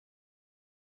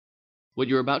What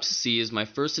you're about to see is my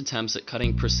first attempts at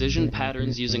cutting precision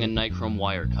patterns using a NiChrome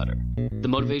wire cutter. The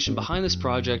motivation behind this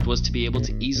project was to be able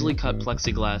to easily cut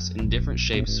plexiglass in different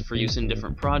shapes for use in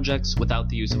different projects without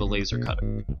the use of a laser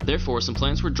cutter. Therefore, some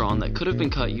plans were drawn that could have been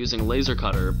cut using a laser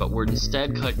cutter, but were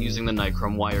instead cut using the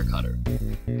NiChrome wire cutter.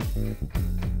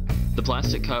 The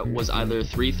plastic cut was either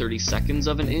 3/32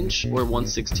 of an inch or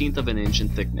 1/16 of an inch in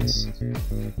thickness.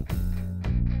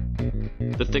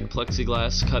 The thick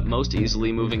plexiglass cut most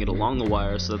easily, moving it along the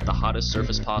wire so that the hottest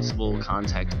surface possible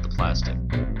contacted the plastic.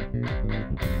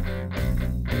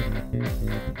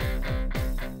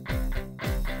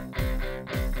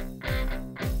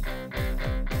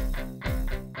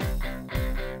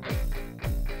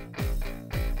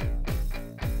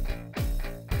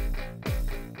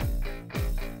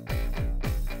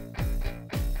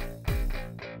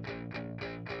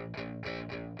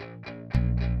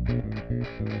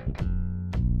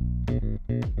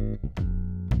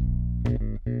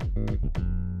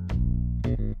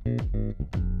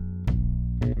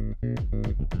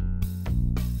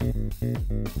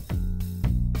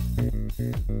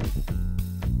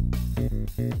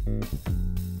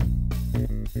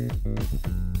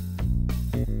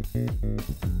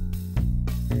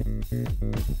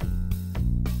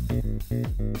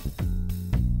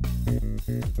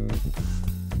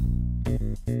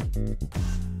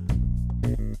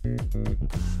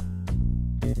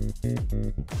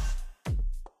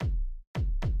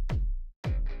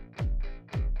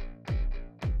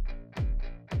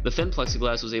 The thin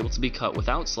plexiglass was able to be cut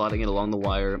without slotting it along the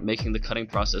wire, making the cutting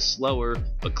process slower,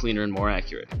 but cleaner and more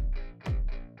accurate.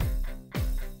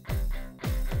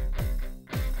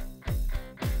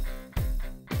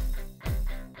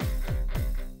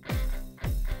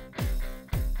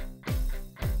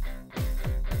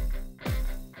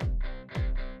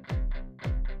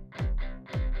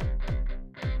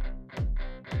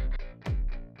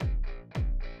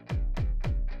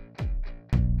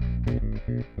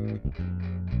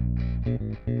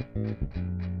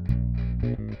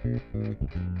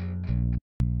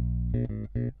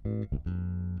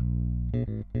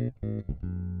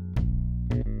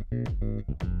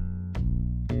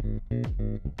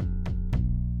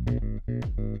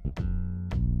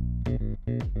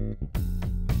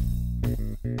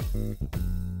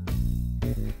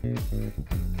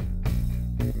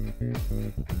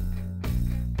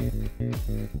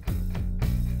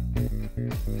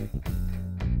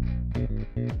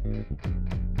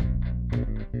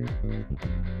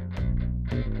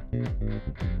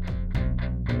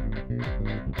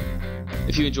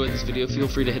 If you enjoyed this video, feel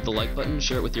free to hit the like button,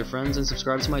 share it with your friends, and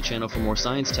subscribe to my channel for more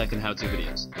science, tech, and how-to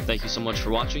videos. Thank you so much for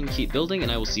watching, keep building,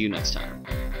 and I will see you next time.